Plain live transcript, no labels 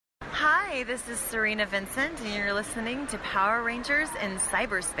Hi, this is Serena Vincent, and you're listening to Power Rangers in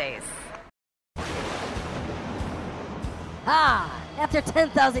Cyberspace. Ah, after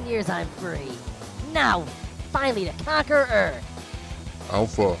 10,000 years I'm free. Now, finally to conquer Earth.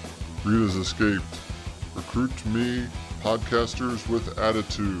 Alpha, Rita's escaped. Recruit to me, podcasters with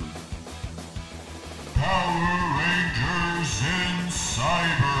attitude. Power Rangers in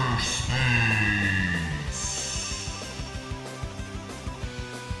Cyberspace.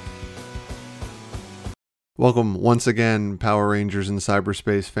 Welcome once again, Power Rangers in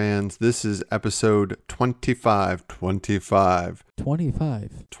Cyberspace fans. This is episode 25. 25.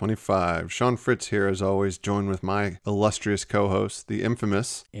 Sean Fritz here, as always, joined with my illustrious co-host, the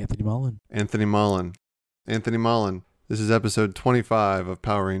infamous Anthony Mullen. Anthony Mullen, this is episode 25 of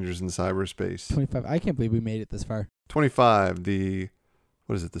Power Rangers in Cyberspace. 25. I can't believe we made it this far. 25, the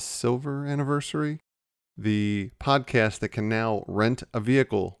silver anniversary? The podcast that can now rent a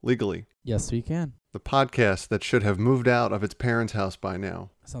vehicle legally. Yes, we can. The podcast that should have moved out of its parents' house by now.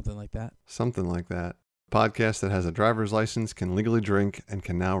 Something like that. Podcast that has a driver's license, can legally drink, and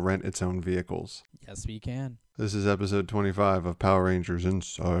can now rent its own vehicles. Yes, we can. This is episode 25 of Power Rangers in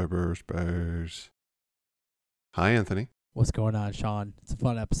Cyberspace. Hi, Anthony. What's going on, Sean? It's a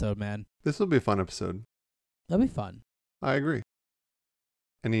fun episode, man. This will be a fun episode. That'll be fun. I agree.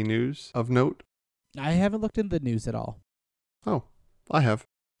 Any news of note? I haven't looked into the news at all. Oh, I have.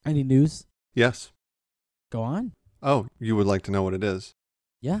 Any news? Yes. Go on. Oh, you would like to know what it is?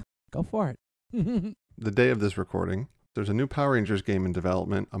 Yeah, go for it. The day of this recording, there's a new Power Rangers game in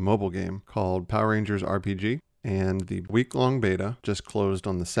development, a mobile game called Power Rangers RPG, and the week-long beta just closed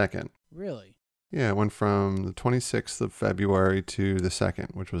on the 2nd. Really? Yeah, it went from the 26th of February to the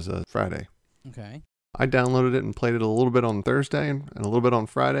 2nd, which was a Friday. Okay. I downloaded it and played it a little bit on Thursday and a little bit on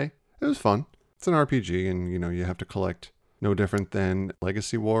Friday. It was fun. It's an RPG, and you have to collect, no different than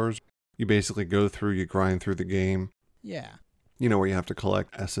Legacy Wars. You basically go through, you grind through the game. Yeah. Where you have to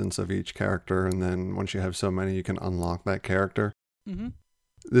collect essence of each character, and then once you have so many, you can unlock that character. Mm-hmm.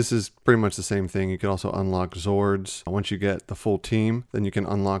 This is pretty much the same thing. You can also unlock Zords. Once you get the full team, then you can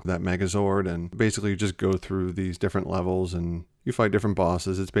unlock that Megazord, and basically you just go through these different levels and you fight different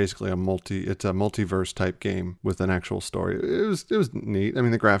bosses. It's basically a multiverse type game with an actual story. It was neat. I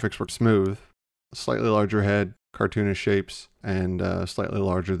mean, the graphics were smooth, slightly larger head, cartoonish shapes, and slightly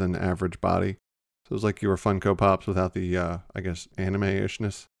larger than the average body. So it was like you were Funko Pops without the,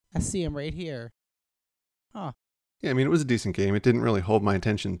 anime-ishness. I see him right here. Huh. Yeah, I mean, it was a decent game. It didn't really hold my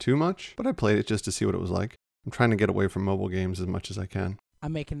attention too much, but I played it just to see what it was like. I'm trying to get away from mobile games as much as I can.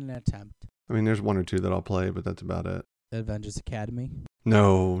 I'm making an attempt. I mean, there's one or two that I'll play, but that's about it. Avengers Academy?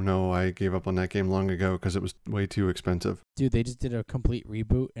 No, I gave up on that game long ago because it was way too expensive. Dude, they just did a complete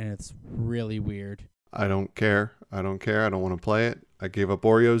reboot, and it's really weird. I don't care. I don't want to play it. I gave up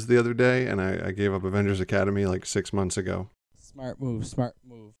Oreos the other day, and I gave up Avengers Academy like 6 months ago. Smart move.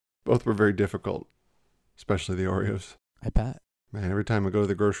 Both were very difficult, especially the Oreos. I bet. Man, every time I go to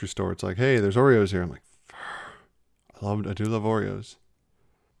the grocery store, it's like, hey, there's Oreos here. I'm like, I do love Oreos.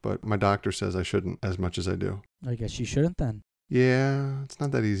 But my doctor says I shouldn't as much as I do. I guess you shouldn't then. Yeah, it's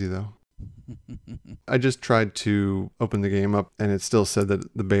not that easy though. I just tried to open the game up and it still said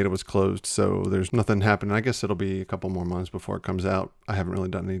that the beta was closed, so there's nothing happening. I guess it'll be a couple more months before it comes out. I haven't really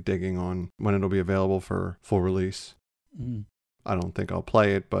done any digging on when it'll be available for full release. Mm. I don't think I'll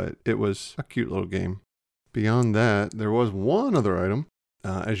play it, but it was a cute little game. Beyond that, there was one other item.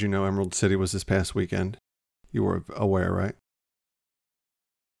 As you know, Emerald City was this past weekend. You were aware, right?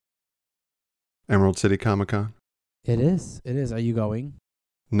 Emerald City Comic-Con? It is. Are you going?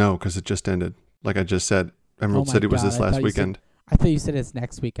 No, because it just ended. Like I just said, Emerald City was this last weekend. I thought you said it's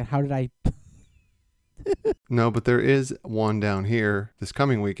next weekend. How did I... No, but there is one down here this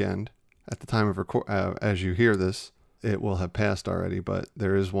coming weekend. At the time of as you hear this, it will have passed already, but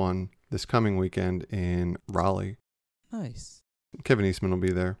there is one this coming weekend in Raleigh. Nice. Kevin Eastman will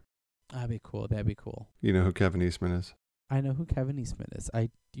be there. That'd be cool. You know who Kevin Eastman is? I know who Kevin Eastman is. I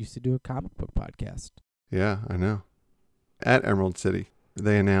used to do a comic book podcast. Yeah, I know. At Emerald City,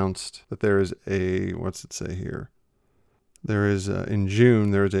 they announced that there is a, what's it say here? There is, in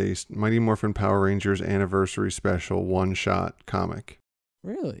June, there's a Mighty Morphin Power Rangers Anniversary Special one-shot comic.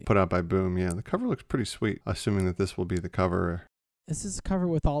 Really? Put out by Boom, yeah. The cover looks pretty sweet, assuming that this will be the cover. Is this a cover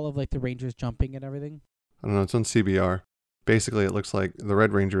with all of, like, the Rangers jumping and everything? I don't know, it's on CBR. Basically, it looks like the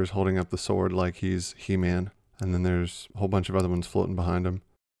Red Ranger is holding up the sword like he's He-Man, and then there's a whole bunch of other ones floating behind him.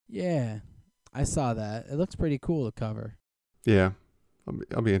 Yeah, I saw that. It looks pretty cool, the cover. Yeah,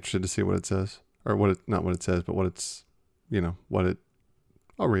 I'll be interested to see what it says. Or not what it says, but what it's,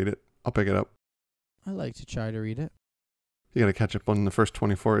 I'll read it. I'll pick it up. I like to try to read it. You got to catch up on the first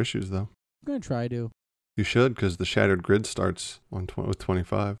 24 issues, though. I'm going to try to. You should, because the Shattered Grid starts with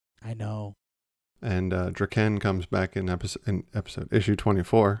 25. I know. And Draken comes back in issue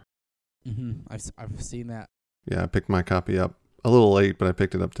 24. Mm-hmm. I've seen that. Yeah, I picked my copy up a little late, but I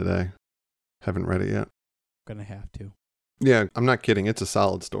picked it up today. Haven't read it yet. I'm going to have to. Yeah, I'm not kidding. It's a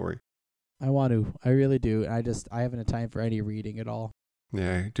solid story. I want to. I really do. I haven't had time for any reading at all.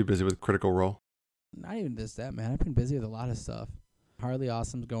 Yeah, too busy with Critical Role. Not even just that, man. I've been busy with a lot of stuff. Harley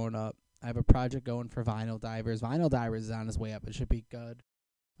Awesome's going up. I have a project going for Vinyl Divers. Vinyl Divers is on its way up. It should be good.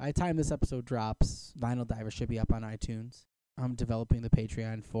 By the time this episode drops, Vinyl Divers should be up on iTunes. I'm developing the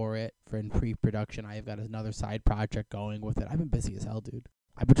Patreon for it. In pre-production, I've got another side project going with it. I've been busy as hell, dude.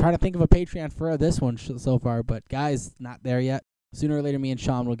 I've been trying to think of a Patreon for this one so far, but guys, not there yet. Sooner or later, me and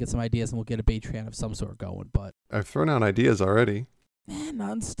Sean will get some ideas and we'll get a Patreon of some sort going, but... I've thrown out ideas already.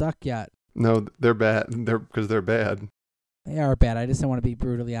 None's stuck yet. No, they're bad. Because they're bad. They are bad. I just don't want to be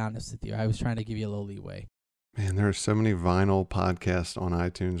brutally honest with you. I was trying to give you a little leeway. Man, there are so many vinyl podcasts on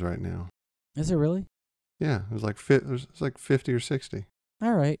iTunes right now. Is there really? Yeah, there's like 50 or 60.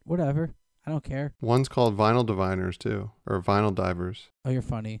 All right, whatever. I don't care. One's called Vinyl Diviners, too. Or Vinyl Divers. Oh, you're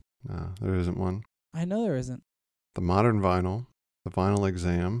funny. No, there isn't one. I know there isn't. The Modern Vinyl, the Vinyl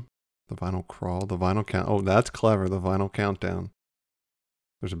Exam, the Vinyl Crawl, the Vinyl Count. Oh, that's clever, the Vinyl Countdown.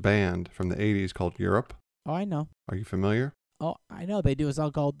 There's a band from the 80s called Europe. Oh, I know. Are you familiar? Oh, I know. They do a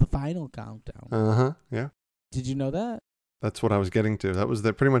song called The Final Countdown. Uh-huh, yeah. Did you know that? That's what I was getting to. That was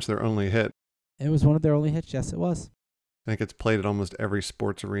pretty much their only hit. It was one of their only hits. Yes, it was. I think it's played at almost every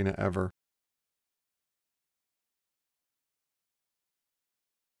sports arena ever.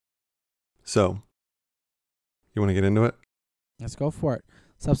 So, you want to get into it? Let's go for it.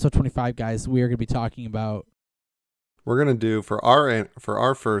 It's episode 25, guys. We are going to be talking about... We're going to do, for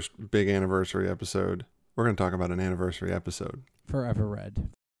our first big anniversary episode, we're going to talk about an anniversary episode. Forever Red.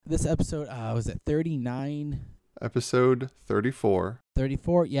 This episode, was it 39? Episode 34.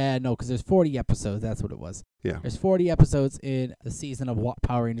 34? Yeah, no, because there's 40 episodes. That's what it was. Yeah. There's 40 episodes in the season of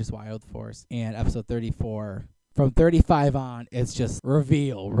Power Rangers Wild Force, and episode 34. From 35 on, it's just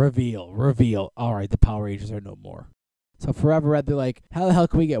reveal, reveal, reveal. All right, the Power Rangers are no more. So Forever Red, they're like, how the hell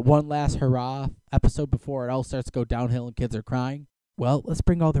can we get one last hurrah episode before it all starts to go downhill and kids are crying? Well, let's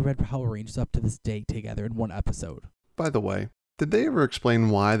bring all the Red Power Rangers up to this date together in one episode. By the way, did they ever explain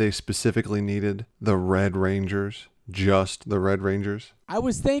why they specifically needed the Red Rangers? Just the Red Rangers? I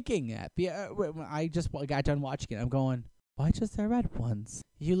was thinking that. When I just got done watching it, I'm going, why just the red ones?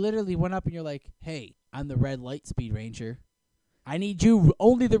 You literally went up and you're like, hey, I'm the Red Lightspeed Ranger. I need you,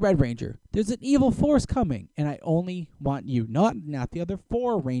 only the Red Ranger. There's an evil force coming, and I only want you, not the other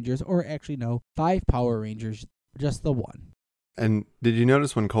 4 Rangers, or actually no, 5 Power Rangers, just the one. And did you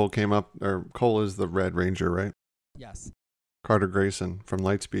notice when Cole came up, or Cole is the Red Ranger, right? Yes. Carter Grayson from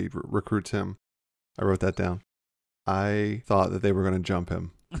Lightspeed recruits him. I wrote that down. I thought that they were going to jump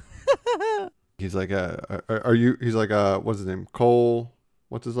him. He's like, he's like, what's his name? Cole,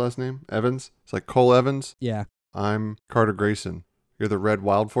 what's his last name? Evans? It's like Cole Evans. Yeah. I'm Carter Grayson. You're the Red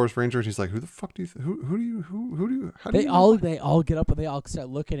Wild Force Ranger. And he's like, who the fuck do you, how do They all get up and they all start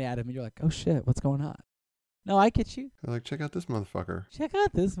looking at him and you're like, oh shit, what's going on? No, I get you. They're like, check out this motherfucker. Check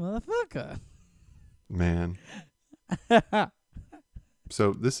out this motherfucker. Man.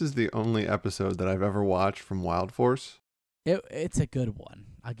 So this is the only episode that I've ever watched from Wild Force. It's a good one.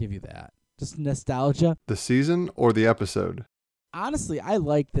 I'll give you that. Just nostalgia. The season or the episode? Honestly, I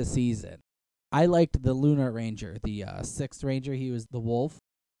liked the season. I liked the Lunar Ranger, the 6th Ranger. He was the wolf.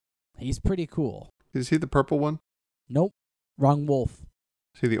 He's pretty cool. Is he the purple one? Nope. Wrong wolf.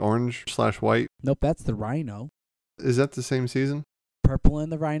 Is he the orange/white? Nope, that's the Rhino. Is that the same season? Purple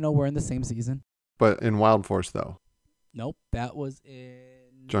and the Rhino were in the same season. But in Wild Force, though? Nope, that was in...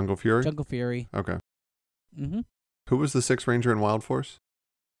 Jungle Fury? Jungle Fury. Okay. Mm-hmm. Who was the 6th Ranger in Wild Force?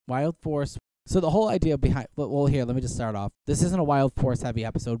 Wild Force. So the whole idea behind... Well, here, let me just start off. This isn't a Wild Force heavy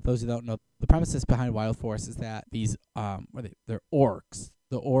episode. For those who don't know, the premises behind Wild Force is that these... they're orcs.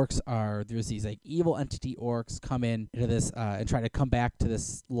 The orcs are... There's these, like, evil entity orcs come into this... and try to come back to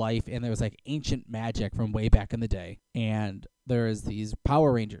this life. And there was, like, ancient magic from way back in the day. And there's these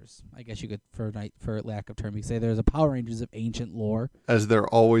Power Rangers. I guess you could, for lack of term, you could say there's a Power Rangers of ancient lore. As there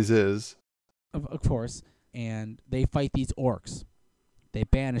always is. Of course. And they fight these orcs. They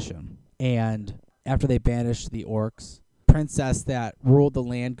banish them. And after they banish the orcs, princess that ruled the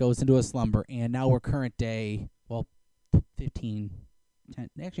land goes into a slumber. And now we're current day, 10,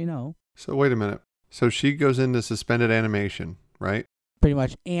 actually no. So wait a minute. So she goes into suspended animation, right? Pretty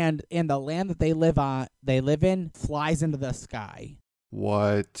much. And the land that they live in, flies into the sky.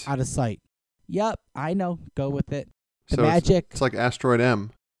 What? Out of sight. Yep, I know. Go with it. The so magic. It's like Asteroid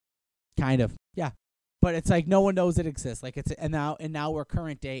M. Kind of, yeah. But it's like no one knows it exists. Like and now we're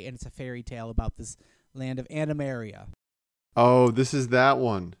current day, and it's a fairy tale about this land of Animaria. Oh, this is that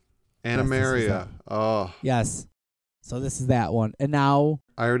one. Yes, this is Animaria. that. Oh, Yes. So this is that one, and now,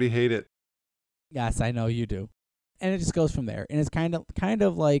 I already hate it. yes, I know you do. And it just goes from there, and it's kind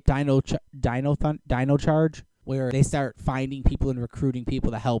of like Dino Charge, where they start finding people and recruiting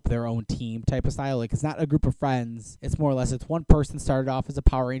people to help their own team type of style. Like it's not a group of friends. It's more or less it's one person started off as a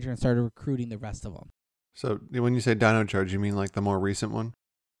Power Ranger and started recruiting the rest of them. So when you say Dino Charge, you mean like the more recent one?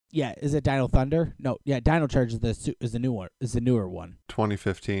 Yeah, is it Dino Thunder? No, yeah, Dino Charge is the new one. Is the newer one.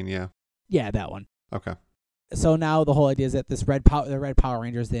 2015, yeah. Yeah, that one. Okay. So now the whole idea is that the Red Power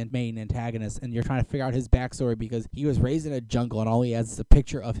Ranger is the main antagonist, and you're trying to figure out his backstory because he was raised in a jungle, and all he has is a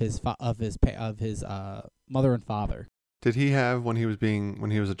picture of his mother and father. Did he have when he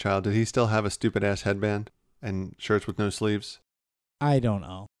was a child? Did he still have a stupid ass headband and shirts with no sleeves? I don't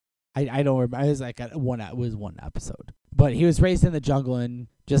know. I don't remember. It was like one episode, but he was raised in the jungle, and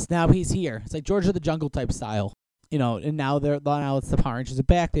just now he's here. It's like George of the Jungle type style. And now it's the Power Rangers are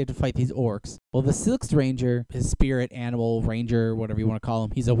back. They have to fight these orcs. Well, the 6th Ranger, his spirit animal, ranger, whatever you want to call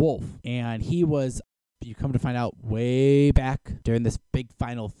him, he's a wolf. And he was, you come to find out, way back during this big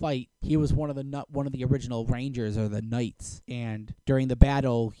final fight, he was one of the original Rangers or the Knights. And during the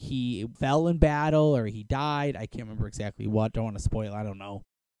battle, he fell in battle or he died. I can't remember exactly what. Don't want to spoil. I don't know.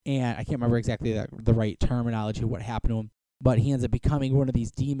 And I can't remember exactly the right terminology of what happened to him. But he ends up becoming one of these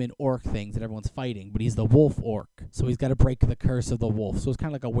demon orc things that everyone's fighting. But he's the wolf orc. So he's got to break the curse of the wolf. So it's kind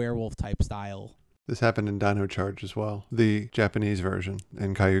of like a werewolf type style. This happened in Dino Charge as well. The Japanese version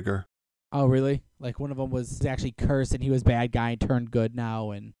in Kyuger. Oh, really? Like one of them was actually cursed and he was bad guy and turned good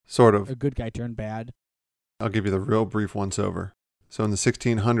now. And Sort of. a good guy turned bad. I'll give you the real brief once over. So in the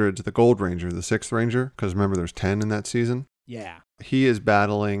 1600s, the Gold Ranger, the 6th Ranger, because remember there's 10 in that season. Yeah. He is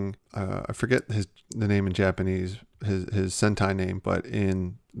battling, I forget the name in Japanese, his Sentai name, but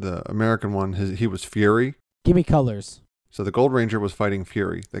in the American one, he was Fury. Give me colors. So the Gold Ranger was fighting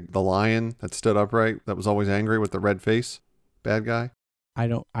Fury, the lion that stood upright, that was always angry with the red face, bad guy. I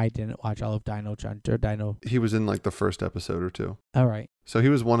didn't watch all of Dino Charge or Dino. He was in like the first episode or two. All right. So he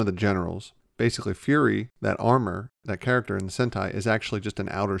was one of the generals. Basically, Fury, that armor, that character in the Sentai, is actually just an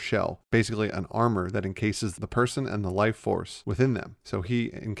outer shell. Basically, an armor that encases the person and the life force within them. So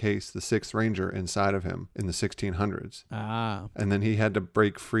he encased the 6th Ranger inside of him in the 1600s. Ah. And then he had to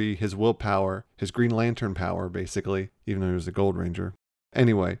break free his willpower, his Green Lantern power, basically, even though he was the Gold Ranger.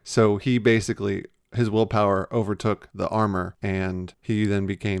 Anyway, so he basically, his willpower overtook the armor, and he then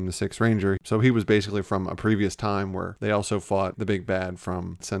became the 6th Ranger. So he was basically from a previous time where they also fought the big bad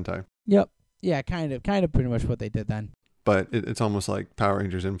from Sentai. Yep. Yeah, kind of pretty much what they did then. But it's almost like Power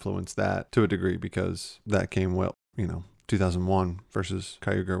Rangers influenced that to a degree because that came, 2001 versus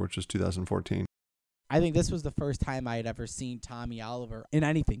Kyuger, which was 2014. I think this was the first time I had ever seen Tommy Oliver in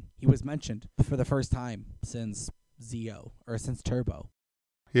anything. He was mentioned for the first time since Zeo or since Turbo.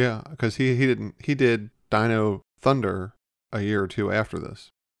 Yeah, because he did Dino Thunder a year or two after this.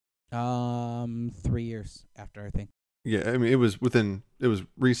 3 years after, I think. Yeah, I mean, it was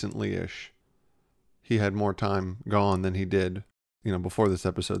recently-ish. He had more time gone than he did, before this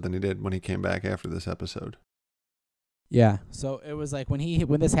episode than he did when he came back after this episode. Yeah. So it was like when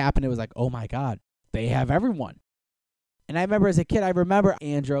this happened, it was like, oh my God, they have everyone. And I remember as a kid, I remember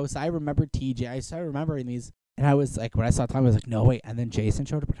Andros, I remember TJ, I started remembering these, and I was like, when I saw Tommy, I was like, no wait, and then Jason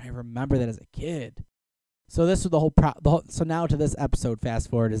showed up, and I remember that as a kid. So this was the whole so now to this episode, fast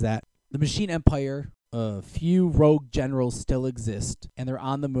forward, is that the Machine Empire, a few rogue generals still exist, and they're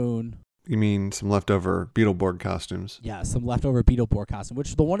on the moon. You mean some leftover Beetleborg costumes? Yeah, some leftover Beetleborg costume,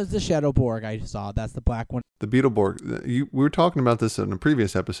 which the one is the Shadowborg I saw. That's the black one. The Beetleborg, we were talking about this in a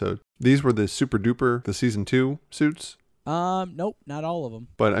previous episode. These were the Super Duper, the Season 2 suits? Nope, not all of them.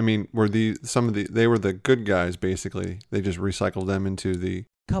 But, I mean, they were the good guys, basically. They just recycled them into the...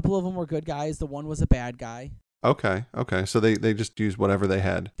 A couple of them were good guys. The one was a bad guy. Okay. So they just used whatever they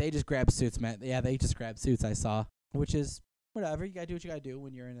had. They just grabbed suits, man. Yeah, they just grabbed suits, I saw. Which is... whatever, you gotta do what you gotta do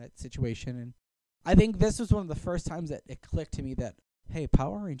when you're in that situation. And I think this was one of the first times that it clicked to me that, hey,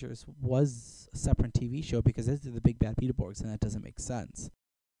 Power Rangers was a separate TV show because this is the Big Bad Beetleborgs, and that doesn't make sense.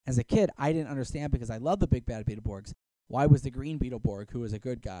 As a kid, I didn't understand because I love the Big Bad Beetleborgs. Why was the Green Beetleborg, who was a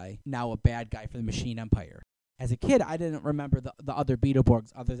good guy, now a bad guy for the Machine Empire? As a kid, I didn't remember the other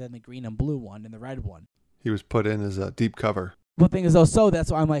Beetleborgs other than the green and blue one and the red one. He was put in as a deep cover. The thing is, though, so that's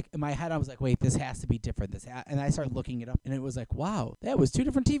why I'm like, in my head, I was like, wait, this has to be different. And I started looking it up, and it was like, wow, that was 2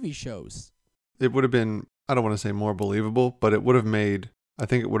 different TV shows. It would have been, I don't want to say more believable, but it would have made, I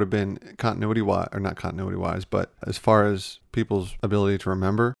think it would have been continuity-wise, or not continuity-wise, but as far as people's ability to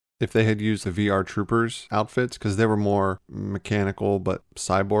remember, if they had used the VR Troopers outfits, because they were more mechanical but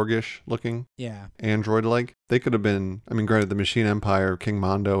cyborgish looking, Yeah. android-like, they could have been, I mean, granted, the Machine Empire, King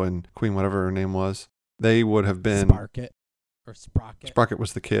Mondo and Queen whatever her name was, they would have been... Sprocket. Or Sprocket. Sprocket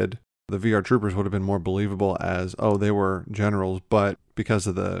was the kid. The VR Troopers would have been more believable as, oh, they were generals, but because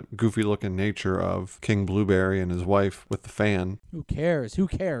of the goofy-looking nature of King Blueberry and his wife with the fan... Who cares? Who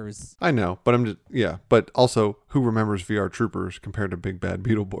cares? I know, but I'm just... Yeah, but also, who remembers VR Troopers compared to Big Bad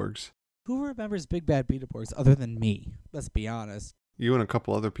Beetleborgs? Who remembers Big Bad Beetleborgs other than me? Let's be honest. You and a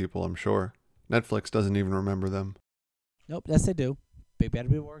couple other people, I'm sure. Netflix doesn't even remember them. Nope, yes they do. Big Bad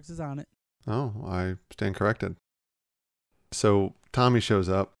Beetleborgs is on it. Oh, I stand corrected. So Tommy shows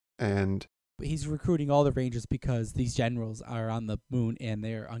up, and He's recruiting all the Rangers because these generals are on the moon and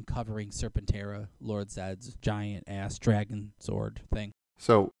they're uncovering Serpentera, Lord Zed's giant ass dragon sword thing.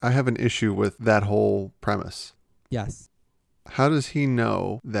 so I have an issue with that whole premise. Yes. How does he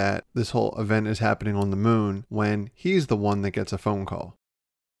know that this whole event is happening on the moon when he's the one that gets a phone call?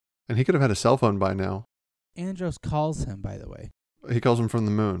 And he could have had a cell phone by now. Andros calls him, by the way. He calls him from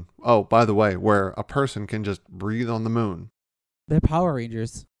the moon. Oh, by the way, where a person can just breathe on the moon. They're Power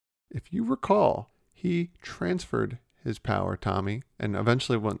Rangers. If you recall, he transferred his power, Tommy, and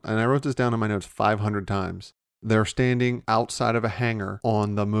eventually went, and I wrote this down in my notes 500 times. They're standing outside of a hangar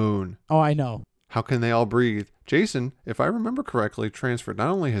on the moon. Oh, I know. How can they all breathe? Jason, if I remember correctly, transferred not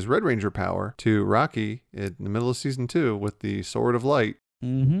only his Red Ranger power to Rocky in the middle of season 2 with the Sword of Light,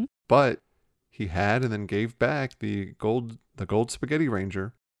 Mm-hmm. but he had and then gave back the gold Spaghetti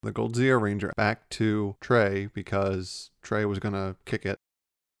Ranger, the gold Zeo Ranger, back to Trey because Trey was going to kick it.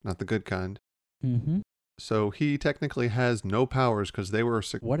 Not the good kind. Mm-hmm. So he technically has no powers because they were...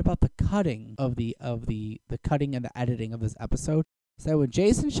 What about the cutting of the cutting and the editing of this episode? So when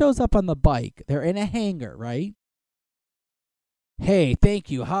Jason shows up on the bike, they're in a hangar, right? Hey,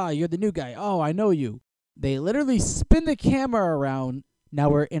 thank you. Hi, you're the new guy. Oh, I know you. They literally spin the camera around. Now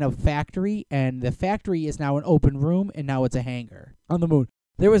we're in a factory, and the factory is now an open room, and now it's a hangar on the moon.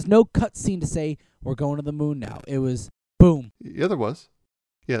 There was no cutscene to say, we're going to the moon now. It was boom. Yeah, there was.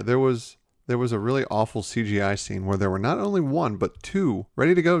 Yeah, there was a really awful CGI scene where there were not only one, but two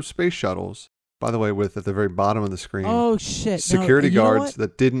ready-to-go space shuttles. By the way, with at the very bottom of the screen, Oh, shit. security No, you know guards what?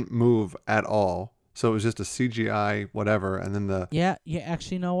 that didn't move at all. So it was just a CGI whatever, and then the Yeah,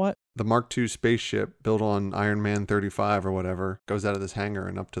 actually, you know what? Mark II spaceship built on Iron Man 35 or whatever goes out of this hangar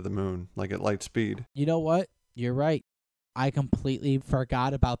and up to the moon, like at light speed. You know what? You're right. I completely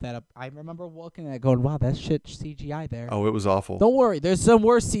forgot about that. I remember looking at it going, wow, that's shit CGI there. Oh, it was awful. Don't worry. There's some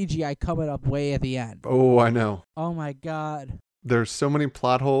worse CGI coming up way at the end. Oh, I know. Oh, my God. There's so many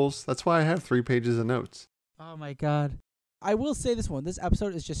plot holes. That's why I have 3 pages of notes. Oh, my God. I will say this one. This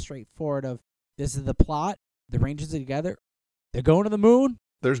episode is just straightforward of this is the plot. The Rangers are together. They're going to the moon.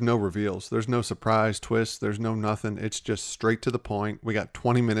 There's no reveals. There's no surprise twists. There's no nothing. It's just straight to the point. We got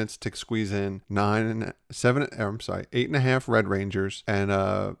 20 minutes to squeeze in 8.5 Red Rangers and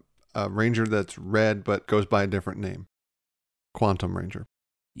a Ranger that's red but goes by a different name. Quantum Ranger.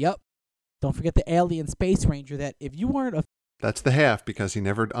 Yep. Don't forget the alien Space Ranger that if you weren't a... That's the half because he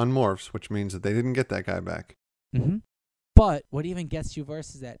never unmorphs, which means that they didn't get that guy back. Mm-hmm. But what even gets you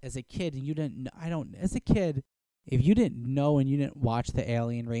worse is that as a kid, and you didn't... As a kid... If you didn't know and you didn't watch the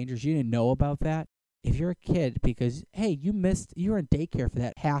Alien Rangers, you didn't know about that. If you're a kid, because, hey, you were in daycare for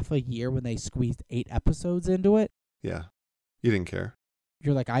that half a year when they squeezed 8 episodes into it. Yeah. You didn't care.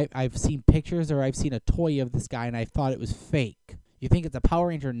 You're like, I've seen pictures or I've seen a toy of this guy and I thought it was fake. You think it's a Power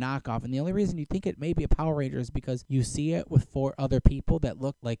Ranger knockoff. And the only reason you think it may be a Power Ranger is because you see it with 4 other people that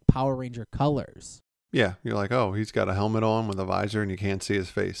look like Power Ranger colors. Yeah. You're like, oh, he's got a helmet on with a visor and you can't see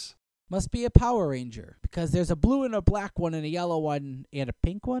his face. Must be a Power Ranger because there's a blue and a black one and a yellow one and a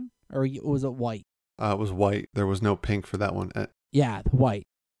pink one, or was it white? It was white. There was no pink for that one. Yeah, the white.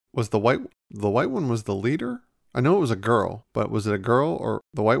 Was the white one was the leader? I know it was a girl, but was it a girl or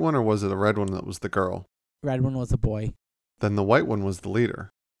the white one, or was it a red one that was the girl? Red one was a boy. Then the white one was the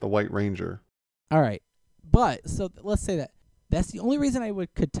leader, the White Ranger. All right, but so let's say that's the only reason I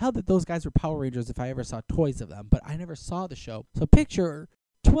could tell that those guys were Power Rangers if I ever saw toys of them, but I never saw the show. So picture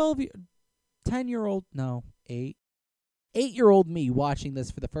 8-year-old me watching this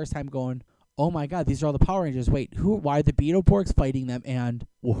for the first time going, oh my God, these are all the Power Rangers. Wait, why are the Beetleborgs fighting them? And,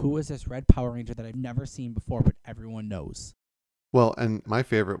 well, who is this red Power Ranger that I've never seen before but everyone knows? Well, and my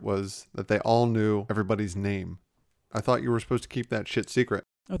favorite was that they all knew everybody's name. I thought you were supposed to keep that shit secret.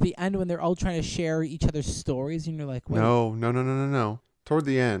 At the end when they're all trying to share each other's stories and you're like, wait. No. Toward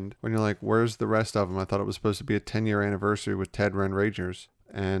the end, when you're like, where's the rest of them? I thought it was supposed to be a 10-year anniversary with Ted Red Rangers.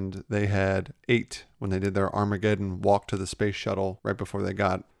 And they had 8 when they did their Armageddon walk to the space shuttle right before they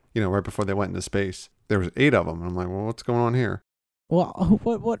got right before they went into space. There was 8 of them. And I'm like, well, what's going on here? Well,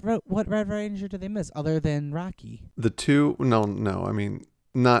 what Red Ranger did they miss other than Rocky? The 2, no, I mean,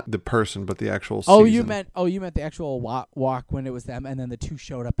 not the person, but the actual Oh, season. you meant the actual walk when it was them, and then the 2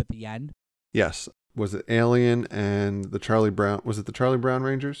 showed up at the end. Yes. Was it Alien and the Charlie Brown? Was it the Charlie Brown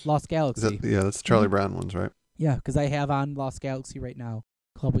Rangers? Lost Galaxy. That's the Charlie Brown ones, right? Yeah, because I have on Lost Galaxy right now.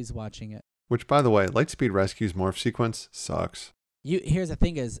 Clubby's watching it. Which, by the way, Lightspeed Rescue's morph sequence sucks. Here's the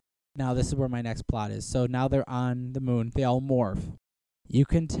thing is, now this is where my next plot is. So now they're on the moon. They all morph. You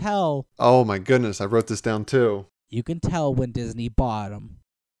can tell. Oh my goodness, I wrote this down too. You can tell when Disney bought them.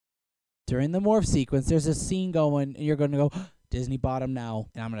 During the morph sequence, there's a scene going, and you're going to go, Disney bought them now.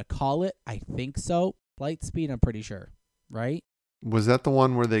 And I'm going to call it, I think so, Lightspeed, I'm pretty sure. Right? Was that the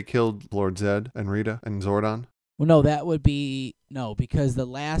one where they killed Lord Zed and Rita and Zordon? Well, no, that would be, no, because the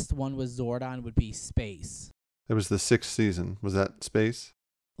last one was Zordon would be Space. It was the 6th season. Was that Space?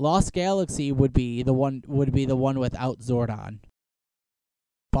 Lost Galaxy would be the one without Zordon.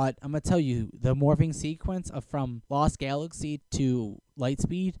 But I'm going to tell you, the morphing sequence from Lost Galaxy to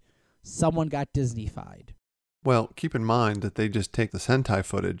Lightspeed, someone got Disney-fied. Well, keep in mind that they just take the Sentai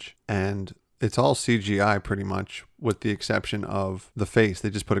footage and it's all CGI pretty much, with the exception of the face. They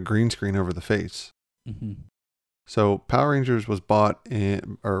just put a green screen over the face. Mm-hmm. So Power Rangers was bought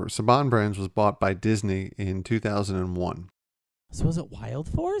Saban Brands was bought by Disney in 2001. So was it Wild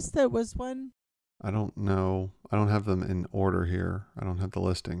Force that was when? I don't know. I don't have them in order here. I don't have the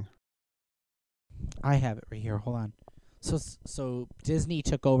listing. I have it right here. Hold on. So Disney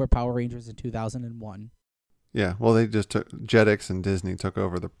took over Power Rangers in 2001. Yeah, well, they just took Jetix, and Disney took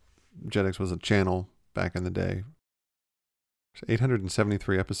over. Jetix was a channel back in the day. There's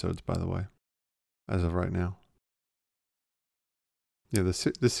 873 episodes, by the way, as of right now. Yeah,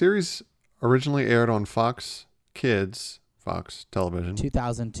 the series originally aired on Fox Kids, Fox Television.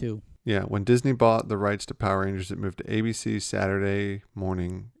 2002. Yeah, when Disney bought the rights to Power Rangers, it moved to ABC Saturday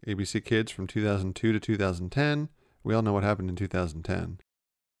morning, ABC Kids from 2002 to 2010. We all know what happened in 2010.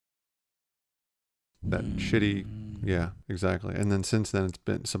 That shitty, yeah, exactly. And then since then,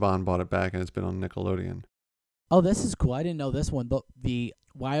 Saban bought it back, and it's been on Nickelodeon. Oh, this is cool. I didn't know this one. The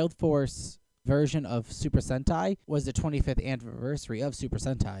Wild Force version of Super Sentai was the 25th anniversary of Super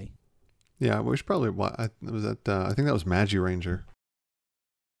Sentai. Yeah, which probably I think that was Magi Ranger.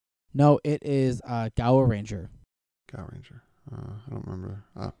 No, it is Gawa Ranger. Gawa Ranger. I don't remember.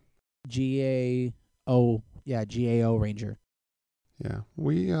 GAO. Yeah, GAO Ranger. Yeah,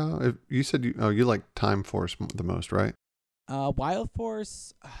 you said you like Time Force the most, right? Wild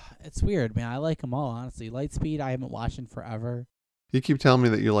Force, it's weird, man. I like them all, honestly. Lightspeed, I haven't watched in forever. You keep telling me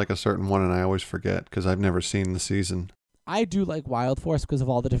that you like a certain one, and I always forget because I've never seen the season. I do like Wild Force because of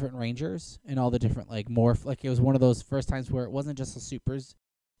all the different Rangers and all the different morph. It was one of those first times where it wasn't just a supers.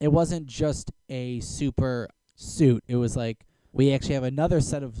 It wasn't just a super suit. It was like we actually have another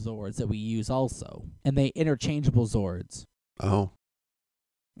set of Zords that we use also, and they interchangeable Zords. Oh.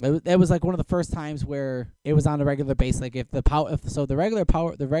 It was like one of the first times where it was on a regular base. Like the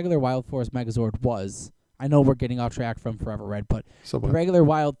regular Wild Force Megazord was. I know we're getting off track from Forever Red, but the regular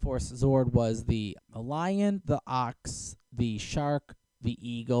Wild Force Zord was the lion, the ox, the shark, the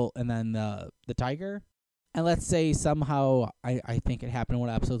eagle, and then the tiger. And let's say somehow I think it happened in one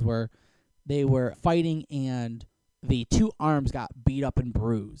of the episodes where they were fighting and the 2 arms got beat up and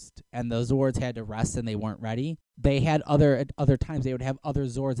bruised, and the Zords had to rest and they weren't ready. They had other times they would have other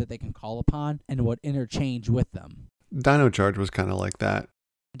Zords that they can call upon and would interchange with them. Dino Charge was kind of like that.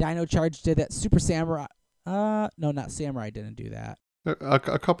 Dino Charge did that. Super Samurai. No, not Samurai didn't do that. A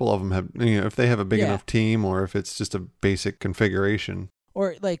couple of them have, if they have a big enough team, or if it's just a basic configuration.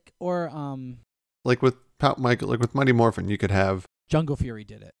 Or like with Mighty Morphin, you could have Jungle Fury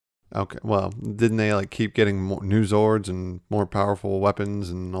did it. Okay, well, didn't they keep getting more new Zords and more powerful weapons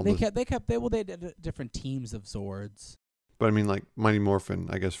and all? They did different teams of Zords. But I mean, Mighty Morphin,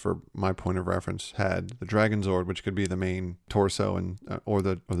 I guess for my point of reference, had the Dragon Zord, which could be the main torso, and or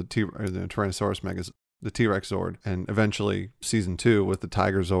the Tyrannosaurus the T-Rex Zord, and eventually season 2 with the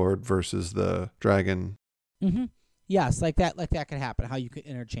Tiger Zord versus the Dragon. Mm-hmm. Yes, like that could happen. How you could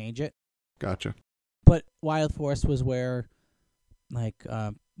interchange it. Gotcha. But Wild Force was where,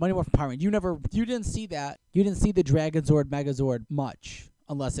 Mighty Morphin Power Rangers, you didn't see that. You didn't see the Dragon Zord, Megazord much,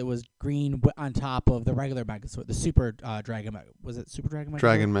 unless it was green on top of the regular Megazord, the Super Dragon. Was it Super Dragon Megazord?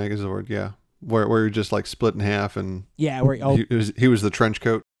 Dragon Megazord, yeah. Where you're just split in half and yeah, he was the trench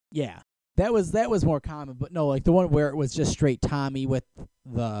coat. Yeah, that was more common, but no, the one where it was just straight Tommy with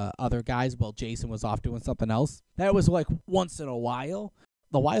the other guys while Jason was off doing something else. That was once in a while.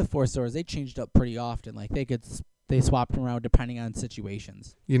 The Wild Force Zords, they changed up pretty often. They swapped them around depending on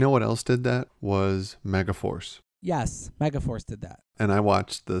situations. You know what else did that? Was Megaforce. Yes, Megaforce did that. And I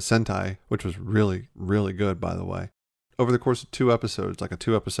watched the Sentai, which was really, really good, by the way. Over the course of 2 episodes, like a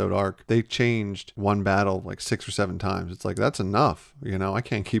 2-episode arc, they changed one battle like 6 or 7 times. It's like, that's enough. You know, I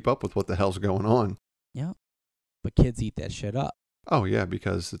can't keep up with what the hell's going on. Yeah. But kids eat that shit up. Oh, yeah,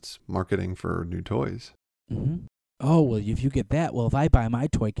 because it's marketing for new toys. Mm-hmm. Oh, well, if you get that, well, if I buy my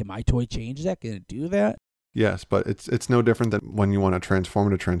toy, can my toy change that? Can it do that? Yes, but it's no different than when you want to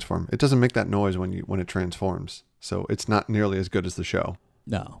transform. It doesn't make that noise when it transforms. So it's not nearly as good as the show.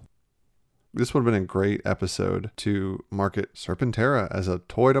 No. This would have been a great episode to market Serpentera as a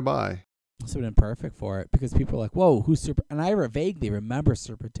toy to buy. This would have been perfect for it because people are like, whoa, who's Super? And I vaguely remember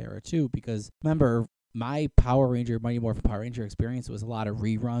Serpentera too because remember my Mighty Morphin Power Ranger experience was a lot of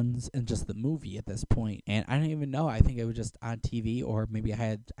reruns and just the movie at this point. And I don't even know. I think it was just on TV or maybe I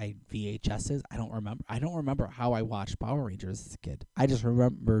had VHSs. I don't remember. I don't remember how I watched Power Rangers as a kid. I just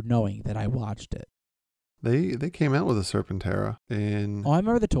remember knowing that I watched it. They came out with a Serpentera in... Oh, I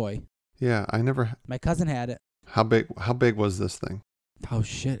remember the toy. Yeah, I never... My cousin had it. How big was this thing? Oh,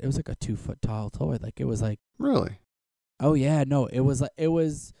 shit. It was like a 2-foot tall toy. Like, it was like... Really? Oh, yeah. No, it was like... It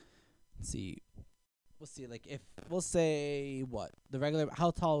was... Let's see. We'll see. Like, if... We'll say, what? The regular... How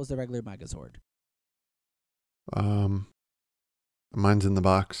tall was the regular Megazord? Mine's in the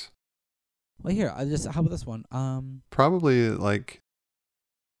box. Well, here. How about this one? Probably like...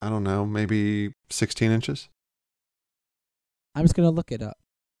 I don't know, maybe 16 inches? I'm just going to look it up.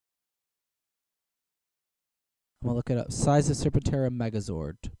 I'm going to look it up. Size of Serpentera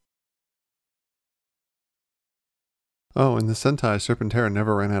Megazord. Oh, in the Sentai, Serpentera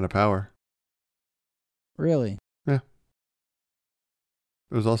never ran out of power. Really? Yeah.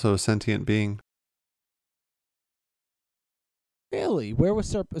 It was also a sentient being. Really? Where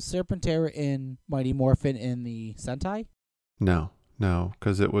was Serpentera in Mighty Morphin in the Sentai? No,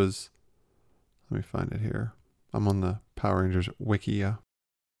 because it was... Let me find it here. I'm on the Power Rangers Wikia.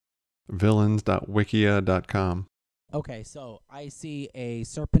 Villains.wikia.com. Okay, so I see a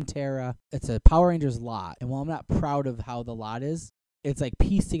Serpentera. It's a Power Rangers lot. And while I'm not proud of how the lot is, it's like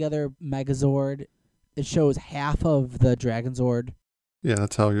pieced together Megazord. It shows half of the Dragonzord. Yeah,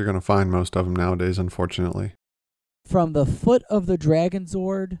 that's how you're going to find most of them nowadays, unfortunately. From the foot of the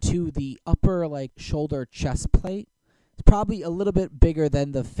Dragonzord to the upper like shoulder chest plate, it's probably a little bit bigger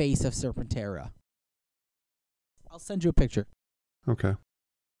than the face of Serpentera. I'll send you a picture. Okay.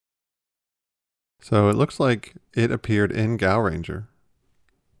 So it looks like it appeared in Gaoranger.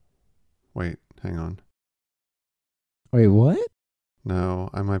 Wait, hang on. Wait, what? No,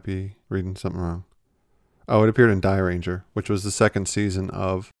 I might be reading something wrong. Oh, it appeared in Dairanger, which was the second season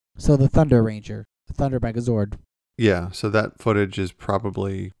of... So the Thunder Ranger, the Thunder Megazord. Yeah, so that footage is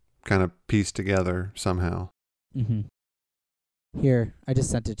probably kind of pieced together somehow. Mm-hmm. Here, I just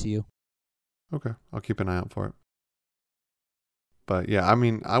sent it to you. Okay, I'll keep an eye out for it. But yeah, I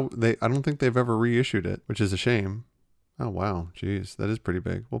mean, I don't think they've ever reissued it, which is a shame. Oh, wow. Jeez, that is pretty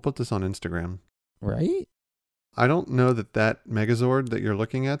big. We'll put this on Instagram. Right? I don't know that Megazord that you're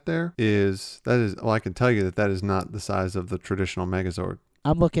looking at there well, I can tell you that is not the size of the traditional Megazord.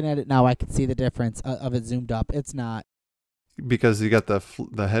 I'm looking at it now. I can see the difference of it zoomed up. It's not. Because you got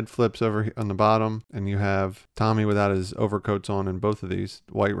the head flips over on the bottom, and you have Tommy without his overcoats on in both of these.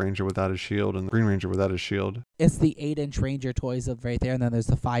 White Ranger without his shield, and the Green Ranger without his shield. It's the 8-inch Ranger toys of right there, and then there's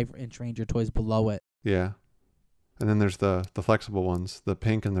the 5-inch Ranger toys below it. Yeah. And then there's the flexible ones, the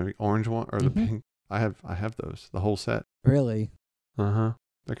pink and the orange one, or the pink. I have those, the whole set. Really? Uh-huh.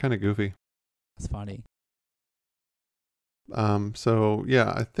 They're kind of goofy. That's funny. So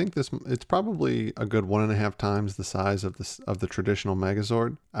yeah, I think it's probably a good 1.5 times the size of the traditional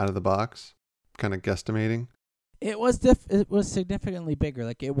Megazord out of the box, kind of guesstimating. It was significantly bigger.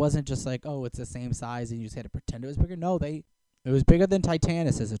 Like it wasn't just like, oh, it's the same size and you just had to pretend it was bigger. No, it was bigger than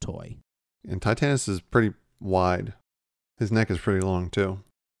Titanus as a toy. And Titanus is pretty wide. His neck is pretty long too.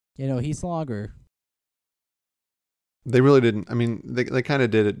 You know, he's longer. They really didn't. I mean, they kind of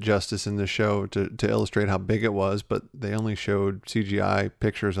did it justice in the show to illustrate how big it was, but they only showed CGI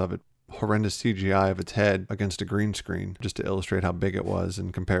pictures of it, horrendous CGI of its head against a green screen, just to illustrate how big it was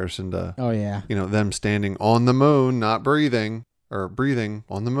in comparison to, them standing on the moon, not breathing, or breathing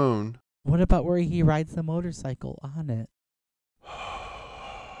on the moon. What about where he rides the motorcycle on it?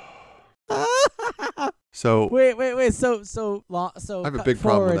 So wait. So I have a big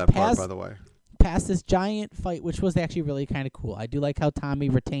problem with that part, by the way. Past this giant fight, which was actually really kind of cool. I do like how Tommy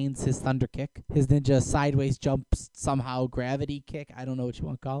retains his thunder kick, his ninja sideways jump, somehow gravity kick. I don't know what you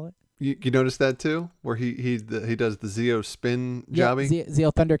want to call it. You notice that too, where he does the Zeo spin jobby?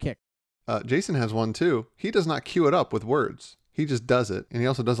 Zeo thunder kick. Jason has one too. He does not cue it up with words. He just does it. And he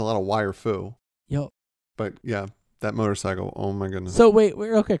also does a lot of wire foo. Yo. But yeah, that motorcycle, oh my goodness. So wait,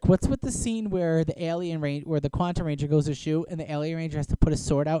 real quick. What's with the scene where where the Quantum Ranger goes to shoot and the Alien Ranger has to put his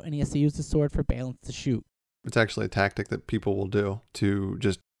sword out and he has to use the sword for balance to shoot? It's actually a tactic that people will do to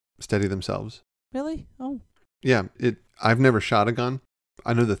just steady themselves. Really? Oh. Yeah, I've never shot a gun.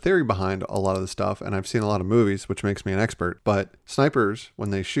 I know the theory behind a lot of the stuff, and I've seen a lot of movies, which makes me an expert. But snipers, when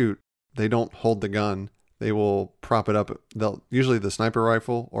they shoot, they don't hold the gun. They will prop it up. Usually the sniper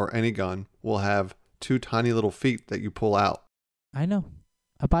rifle or any gun will have 2 tiny little feet that you pull out. I know.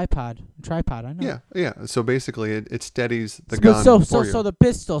 A tripod, I know. Yeah. So basically it steadies the gun for you. So the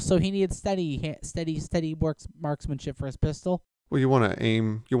pistol, so he needs steady marksmanship for his pistol? Well, you want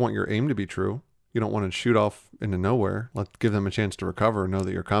your aim to be true. You don't want to shoot off into nowhere. Give them a chance to recover and know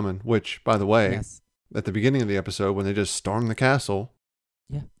that you're coming. Which, by the way, Yes. At the beginning of the episode, when they just storm the castle,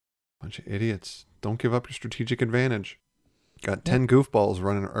 Yeah. bunch of idiots. Don't give up your strategic advantage. Got 10 goofballs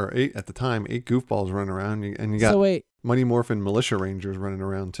running, or 8 at the time, 8 goofballs running around, and you got Mighty Morphin Militia Rangers running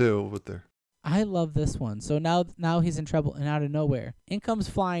around too with their... I love this one. So now he's in trouble, and out of nowhere, in comes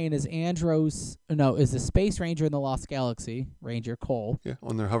flying is the Space Ranger in the Lost Galaxy, Ranger Cole. Yeah,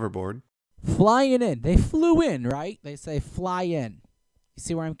 on their hoverboard. Flying in. They flew in, right? They say fly in. You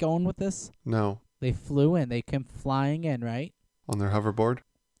see where I'm going with this? No. They flew in. They came flying in, right? On their hoverboard?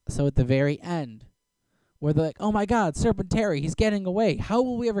 So at the very end, where they're like, oh my God, Serpentary, he's getting away. How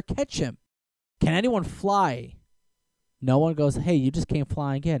will we ever catch him? Can anyone fly? No one goes, hey, you just came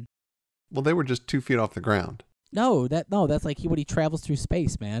flying in. Well, they were just 2 feet off the ground. No, that's like when he travels through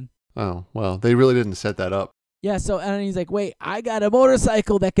space, man. Oh, well, they really didn't set that up. Yeah, so and he's like, wait, I got a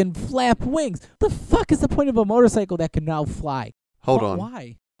motorcycle that can flap wings. The fuck is the point of a motorcycle that can now fly? Hold on.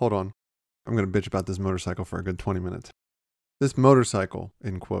 Why? Hold on. I'm going to bitch about this motorcycle for a good 20 minutes. This motorcycle,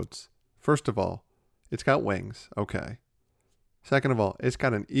 in quotes, first of all, it's got wings, okay. Second of all, it's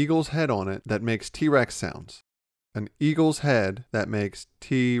got an eagle's head on it that makes T-Rex sounds. An eagle's head that makes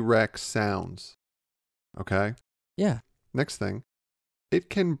T-Rex sounds. Okay? Yeah. Next thing, it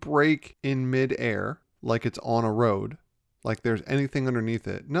can brake in midair like it's on a road, like there's anything underneath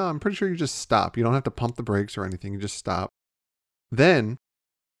it. No, I'm pretty sure you just stop. You don't have to pump the brakes or anything. You just stop. Then,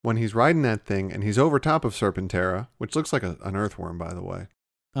 when he's riding that thing and he's over top of Serpentera, which looks like an earthworm, by the way.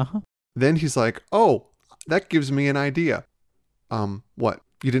 Uh-huh. Then he's like, oh, that gives me an idea. What?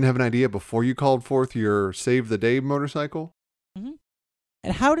 You didn't have an idea before you called forth your Save the Day motorcycle? Mm-hmm.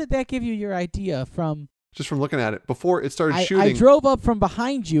 And how did that give you your idea from... Just from looking at it. Before it started shooting... I drove up from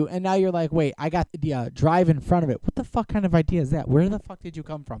behind you, and now you're like, wait, I got the drive in front of it. What the fuck kind of idea is that? Where the fuck did you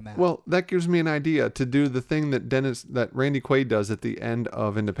come from, that? Well, that gives me an idea to do the thing that Randy Quaid does at the end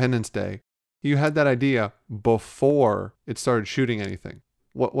of Independence Day. You had that idea before it started shooting anything.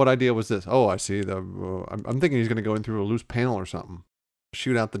 What idea was this? Oh, I see. I'm thinking he's going to go in through a loose panel or something.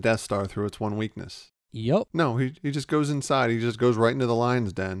 Shoot out the Death Star through its one weakness. Yep. No, he just goes inside. He just goes right into the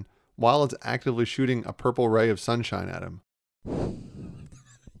lion's den while it's actively shooting a purple ray of sunshine at him.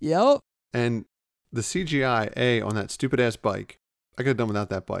 Yep. And the CGI, on that stupid-ass bike, I could have done without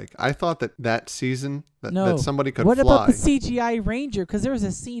that bike. I thought that season that somebody could fly. What about the CGI Ranger? Because there was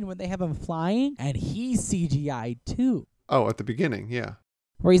a scene where they have him flying, and he's CGI'd too. Oh, at the beginning, yeah.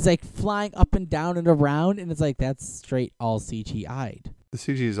 Where he's like flying up and down and around, and it's like, that's straight all CGI'd. The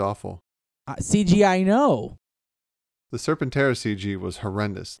CG is awful. CGI, no. The Serpentera CG was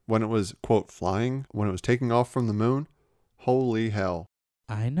horrendous. When it was, quote, flying, when it was taking off from the moon, holy hell.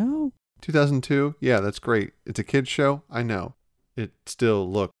 I know. 2002, yeah, that's great. It's a kid's show, I know. It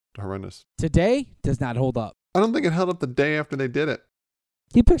still looked horrendous. Today, does not hold up. I don't think it held up the day after they did it.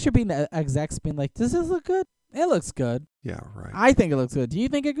 Do you picture being the execs being like, does this look good? It looks good. Yeah, right. I think it looks good. Do you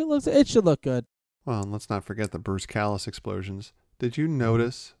think it looks good? It should look good. Well, and let's not forget the Bruce Callis explosions. Did you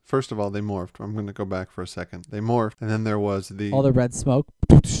notice? First of all, they morphed. I'm going to go back for a second. They morphed, and then there was all the red smoke.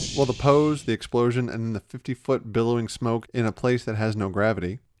 Well, the pose, the explosion, and then the 50-foot billowing smoke in a place that has no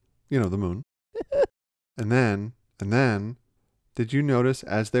gravity. You know, the moon. And then, did you notice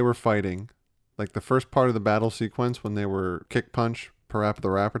as they were fighting, like the first part of the battle sequence when they were kick punch, Parappa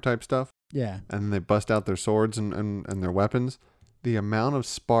the Rapper type stuff? Yeah. And then they bust out their swords and their weapons. The amount of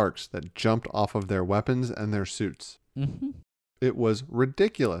sparks that jumped off of their weapons and their suits. Mm-hmm. It was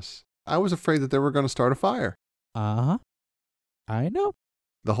ridiculous. I was afraid that they were going to start a fire. Uh-huh. I know.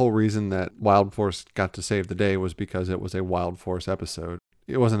 The whole reason that Wild Force got to save the day was because it was a Wild Force episode.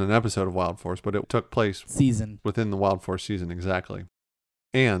 It wasn't an episode of Wild Force, but it took place within the Wild Force season, exactly.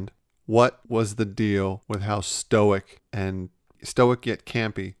 And what was the deal with how stoic yet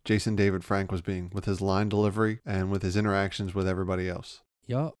campy Jason David Frank was being with his line delivery and with his interactions with everybody else?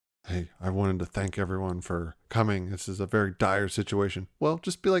 Yup. hey, I wanted to thank everyone for coming. This is a very dire situation. Well,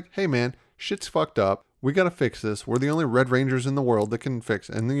 just be like, hey man, shit's fucked up. We got to fix this. We're the only Red Rangers in the world that can fix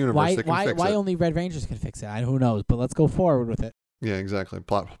it, in the universe that can fix it. Why only Red Rangers can fix it? Who knows? But let's go forward with it. Yeah, exactly.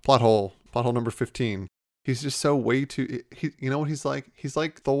 Plot hole number 15. He's just so way too. You know what he's like? He's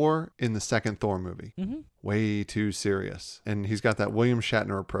like Thor in the second Thor movie. Mm-hmm. Way too serious, and he's got that William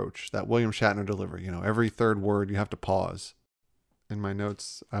Shatner approach, that William Shatner delivery. You know, every third word you have to pause. In my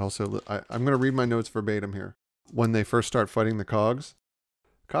notes, I'm going to read my notes verbatim here. When they first start fighting the Cogs,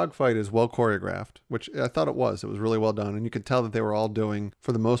 Cog fight is well choreographed, which I thought it was. It was really well done, and you could tell that they were all doing,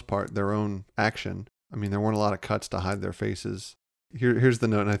 for the most part, their own action. I mean, there weren't a lot of cuts to hide their faces. Here's the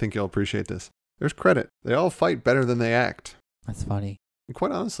note, and I think you'll appreciate this. There's credit. They all fight better than they act. That's funny. And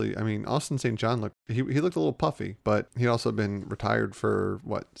quite honestly, I mean, Austin St. John he looked a little puffy, but he'd also been retired for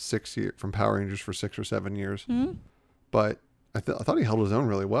 6 years from Power Rangers for 6 or 7 years. Mm-hmm. But I thought he held his own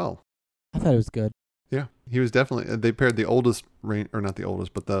really well. I thought it was good. Yeah, he was definitely. They paired the oldest or not the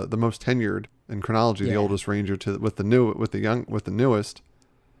oldest, but the most tenured in chronology, the oldest Ranger with the newest,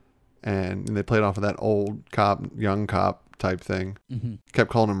 and they played off of that old cop, young cop type thing. Mm-hmm. Kept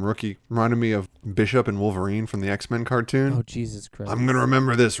calling him Rookie. Reminded me of Bishop and Wolverine from the X-Men cartoon. Oh, Jesus Christ. I'm going to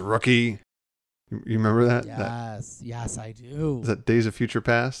remember this, Rookie. You remember that? Yes, I do. Is that Days of Future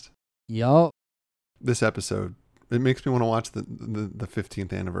Past? Yup. This episode, it makes me want to watch the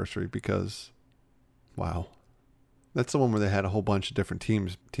 15th anniversary because, wow. That's the one where they had a whole bunch of different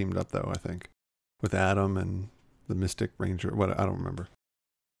teams teamed up, though, I think. With Adam and the Mystic Ranger. I don't remember.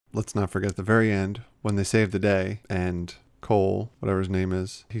 Let's not forget at the very end, when they save the day, and Cole, whatever his name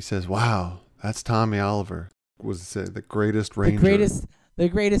is, he says, wow, that's Tommy Oliver. Was it the greatest Ranger? The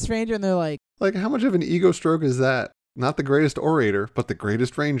greatest Ranger, and they're like, how much of an ego stroke is that? Not the greatest orator, but the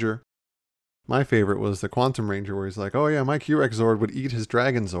greatest Ranger. My favorite was the Quantum Ranger, where he's like, oh yeah, my Q-Rex Zord would eat his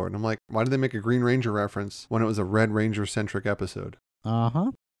Dragon Zord. And I'm like, why did they make a Green Ranger reference when it was a Red Ranger-centric episode?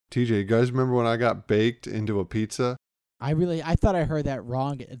 uh-huh. TJ, you guys remember when I got baked into a pizza? I thought I heard that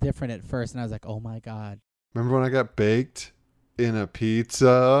wrong, different at first, and I was like, oh my God. Remember when I got baked in a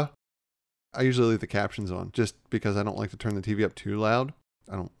pizza? I usually leave the captions on just because I don't like to turn the TV up too loud.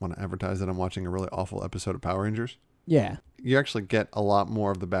 I don't want to advertise that I'm watching a really awful episode of Power Rangers. Yeah. You actually get a lot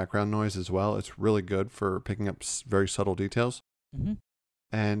more of the background noise as well. It's really good for picking up very subtle details. Mm-hmm.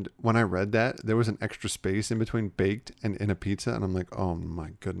 And when I read that, there was an extra space in between baked and in a pizza. And I'm like, oh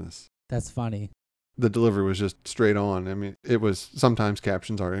my goodness. That's funny. The delivery was just straight on. I mean, it was, sometimes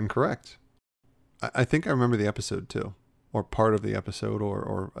captions are incorrect. I think I remember the episode too, or part of the episode,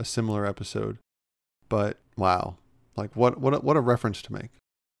 or a similar episode. But wow, like what a reference to make.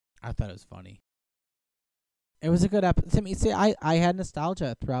 I thought it was funny. It was a good episode. To me, see, I had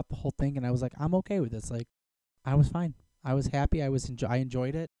nostalgia throughout the whole thing, and I was like, I'm okay with this. Like, I was fine. I was happy. I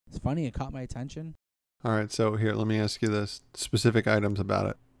enjoyed it. It's funny. It caught my attention. All right, so here, let me ask you this: specific items about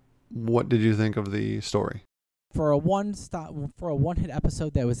it. What did you think of the story? For a one-hit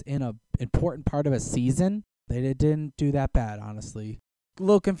episode that was in a important part of a season, they didn't do that bad, honestly. A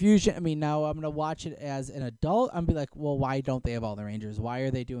little confusion. I mean, now I'm going to watch it as an adult. I'm going to be like, well, why don't they have all the Rangers? Why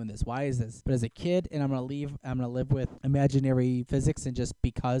are they doing this? Why is this? But as a kid, and I'm going to live with imaginary physics, and just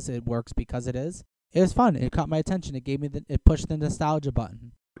because it works, because it is. It was fun. It caught my attention. It pushed the nostalgia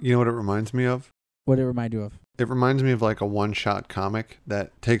button. You know what it reminds me of? What did it remind you of? It reminds me of like a one-shot comic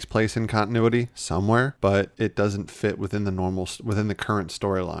that takes place in continuity somewhere, but it doesn't fit within the current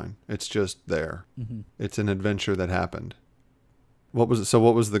storyline. It's just there. Mm-hmm. It's an adventure that happened. What was it? So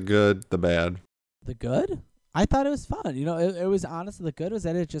what was the good, the bad? The good? I thought it was fun. You know, it was honestly, the good was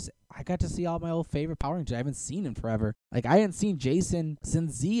that I got to see all my old favorite Power Rangers. I haven't seen in forever. Like, I hadn't seen Jason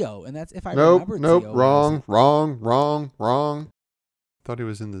since Zeo, and that's if I remember Zeo. Wrong. Thought he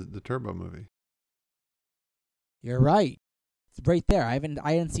was in the Turbo movie. You're right. It's right there. I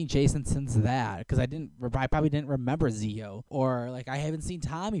hadn't seen Jason since that, because I probably didn't remember Zeo, or like I haven't seen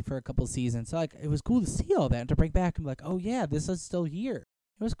Tommy for a couple seasons. So like it was cool to see all that and to bring back and be like, oh yeah, this is still here.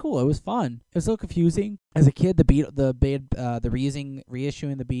 It was cool. It was fun. It was so confusing as a kid. Reissuing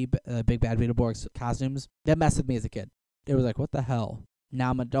the Big Bad Beetleborgs costumes, that messed with me as a kid. It was like, what the hell? Now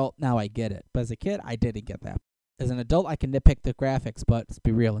I'm an adult. Now I get it. But as a kid, I didn't get that. As an adult, I can nitpick the graphics, but let's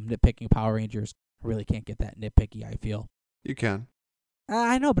be real. I'm nitpicking Power Rangers. I really can't get that nitpicky, I feel. You can.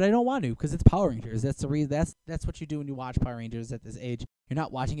 I know, but I don't want to, because it's Power Rangers. That's the reason. That's what you do when you watch Power Rangers at this age. You're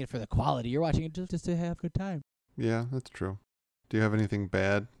not watching it for the quality. You're watching it just to have a good time. Yeah, that's true. Do you have anything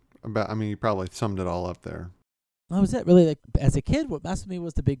bad about? I mean, you probably summed it all up there. That was it. Really, like as a kid, what messed with me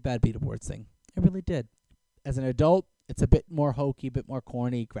was the Big Bad Beetleborgs thing. It really did. As an adult, It's a bit more hokey, a bit more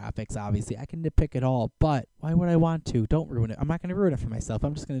corny. Graphics, obviously. I can nitpick it all, but why would I want to? Don't ruin it. I'm not going to ruin it for myself.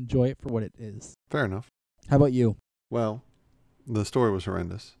 I'm just going to enjoy it for what it is. Fair enough. How about you? Well, the story was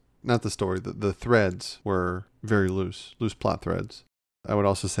horrendous. Not the story. The threads were very loose plot threads. I would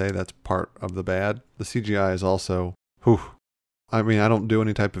also say that's part of the bad. The CGI is also, I mean, I don't do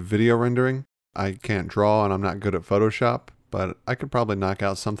any type of video rendering. I can't draw and I'm not good at Photoshop, but I could probably knock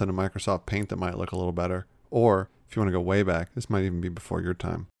out something in Microsoft Paint that might look a little better. Or if you want to go way back, this might even be before your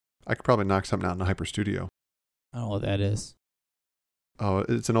time. I could probably knock something out in Hyper Studio. I don't know what that is. Oh,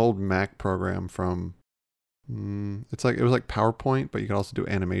 it's an old Mac program from, it was like PowerPoint, but you could also do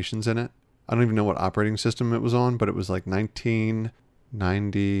animations in it. I don't even know what operating system it was on, but it was like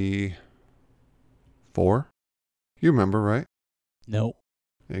 1994. You remember, right? Nope.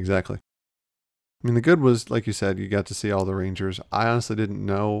 Exactly. I mean, the good was, like you said, you got to see all the Rangers. I honestly didn't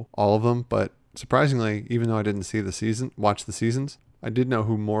know all of them, but surprisingly, even though I didn't watch the seasons, I did know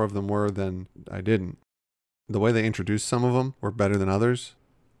who more of them were than I didn't. The way they introduced some of them were better than others.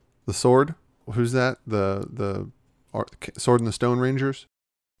 The Sword, who's that? The Sword and the Stone Rangers?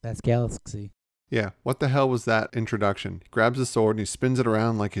 That's Galaxy. Yeah, what the hell was that introduction? He grabs the sword and he spins it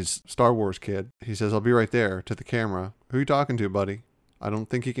around like his Star Wars kid. He says, "I'll be right there," to the camera. "Who are you talking to, buddy? I don't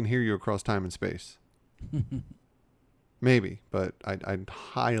think he can hear you across time and space." Maybe, but I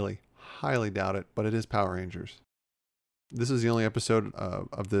highly, highly doubt it, but it is Power Rangers. This is the only episode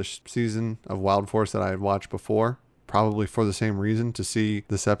of this season of Wild Force that I had watched before, probably for the same reason, to see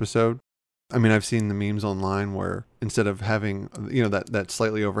this episode. I mean, I've seen the memes online where instead of having, that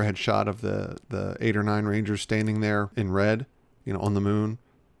slightly overhead shot of the 8 or 9 Rangers standing there in red, on the moon,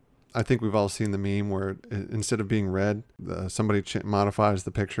 I think we've all seen the meme where instead of being red, somebody modifies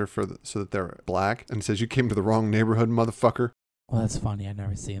the picture so that they're black and says, "You came to the wrong neighborhood, motherfucker." Well, that's funny. I've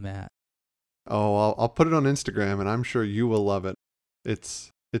never seen that. Oh, I'll put it on Instagram and I'm sure you will love it.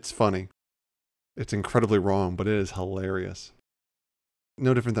 It's funny. It's incredibly wrong, but it is hilarious.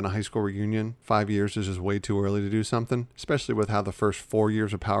 No different than a high school reunion. 5 years is just way too early to do something, especially with how the first 4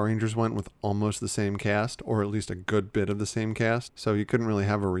 years of Power Rangers went with almost the same cast, or at least a good bit of the same cast. So you couldn't really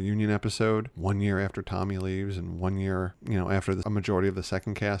have a reunion episode 1 year after Tommy leaves and 1 year, after a majority of the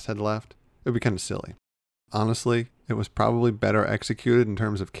second cast had left. It would be kind of silly. Honestly, it was probably better executed in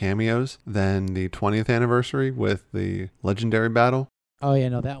terms of cameos than the 20th anniversary with the Legendary Battle. Oh, yeah,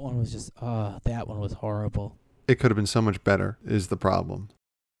 no, that one was just, that one was horrible. It could have been so much better, is the problem.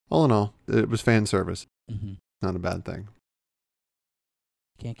 All in all, it was fan service. Mm-hmm. Not a bad thing.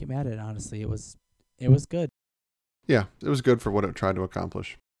 Can't get mad at it, honestly. It was good. Yeah, it was good for what it tried to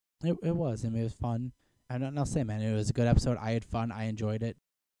accomplish. It was. I mean, it was fun. I'll say, man, it was a good episode. I had fun. I enjoyed it.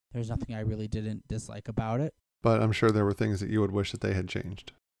 There's nothing I really didn't dislike about it. But I'm sure there were things that you would wish that they had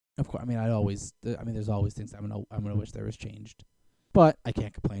changed. Of course. I mean, there's always things I'm gonna wish there was changed. But I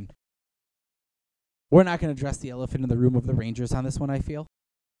can't complain. We're not going to address the elephant in the room of the Rangers on this one, I feel.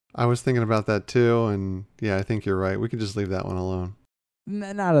 I was thinking about that too, and yeah, I think you're right. We could just leave that one alone.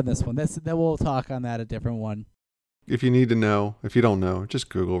 Not on this one. Then we'll talk on that a different one. If you need to know, if you don't know, just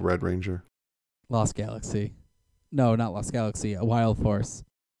Google Red Ranger. Lost Galaxy. No, not Lost Galaxy. Wild Force.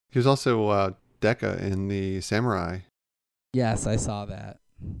 He was also Dekka in the Samurai. Yes, I saw that.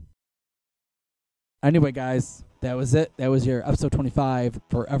 Anyway, guys, that was it. That was your episode 25,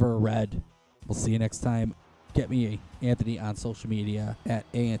 Forever Red. We'll see you next time. Get me, Anthony, on social media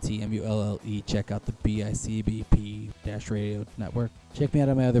at ANTMULLE. Check out the BICBP-Radio Network. Check me out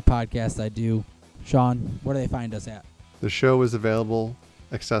on my other podcasts I do. Sean, where do they find us at? The show is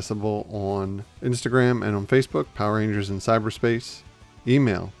accessible on Instagram and on Facebook, Power Rangers in Cyberspace.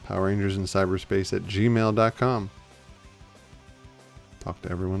 Email powerrangersincyberspace@gmail.com. Talk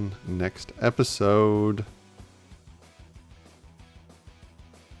to everyone next episode.